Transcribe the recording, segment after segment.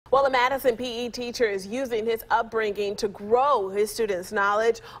Well, a Madison PE teacher is using his upbringing to grow his students'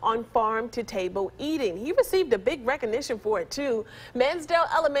 knowledge on farm-to-table eating. He received a big recognition for it, too. Mannsdale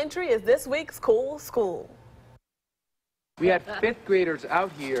Elementary is this week's Cool School. We had fifth graders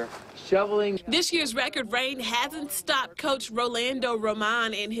out here shoveling. This year's record rain hasn't stopped Coach Rolando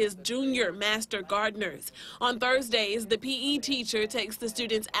Roman and his junior master gardeners. On Thursdays, the PE teacher takes the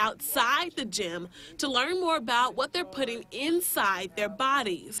students outside the gym to learn more about what they're putting inside their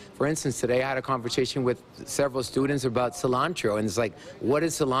bodies. For instance, today I had a conversation with several students about cilantro, and it's like, what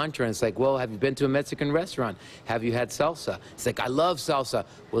is cilantro? And it's like, well, have you been to a Mexican restaurant? Have you had salsa? It's like, I love salsa.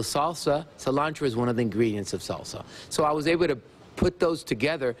 Well, cilantro is one of the ingredients of salsa. So I was able to put those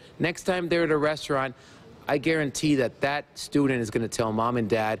together. Next time they're at a restaurant, I guarantee that that student is going to tell mom and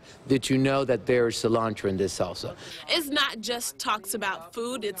dad that you know that there's cilantro in this salsa. It's not just talks about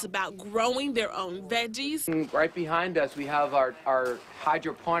food, it's about growing their own veggies. Right behind us, we have our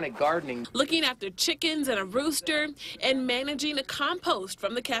hydroponic gardening. Looking after chickens and a rooster, and managing a compost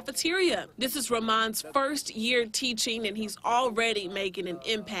from the cafeteria. This is Roman's first year teaching, and he's already making an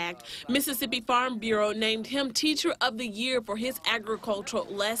impact. Mississippi Farm Bureau named him Teacher of the Year for his agricultural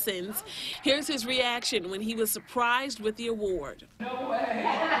lessons. Here's his reaction when he was surprised with the award. No way!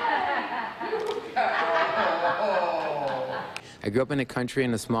 I grew up in the country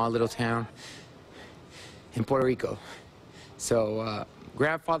in a small little town in Puerto Rico. So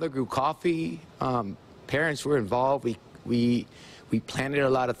grandfather grew coffee, parents were involved, we planted a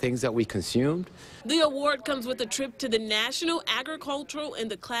lot of things that we consumed. The award comes with a trip to the National Agricultural in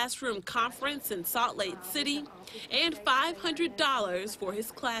the Classroom Conference in Salt Lake City and $500 for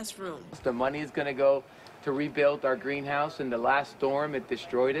his classroom. The money is going to go to rebuild our greenhouse. In the last storm, it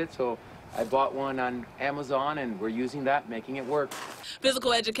destroyed it, so I bought one on Amazon, and we're using that, making it work.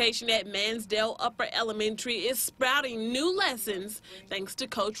 Physical education at Mannsdale Upper Elementary is sprouting new lessons thanks to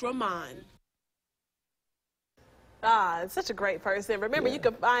Coach Roman. It's such a great person. Remember, you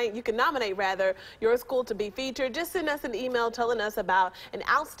can nominate your school to be featured. Just send us an email telling us about an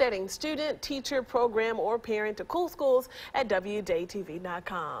outstanding student, teacher, program, or parent to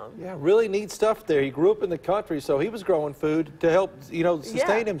coolschools@WJTV.com. Yeah, really neat stuff there. He grew up in the country, so he was growing food to help,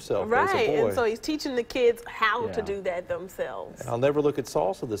 sustain himself as a boy. Right, and so he's teaching the kids how to do that themselves. And I'll never look at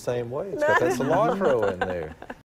salsa the same way. It's got that cilantro in there.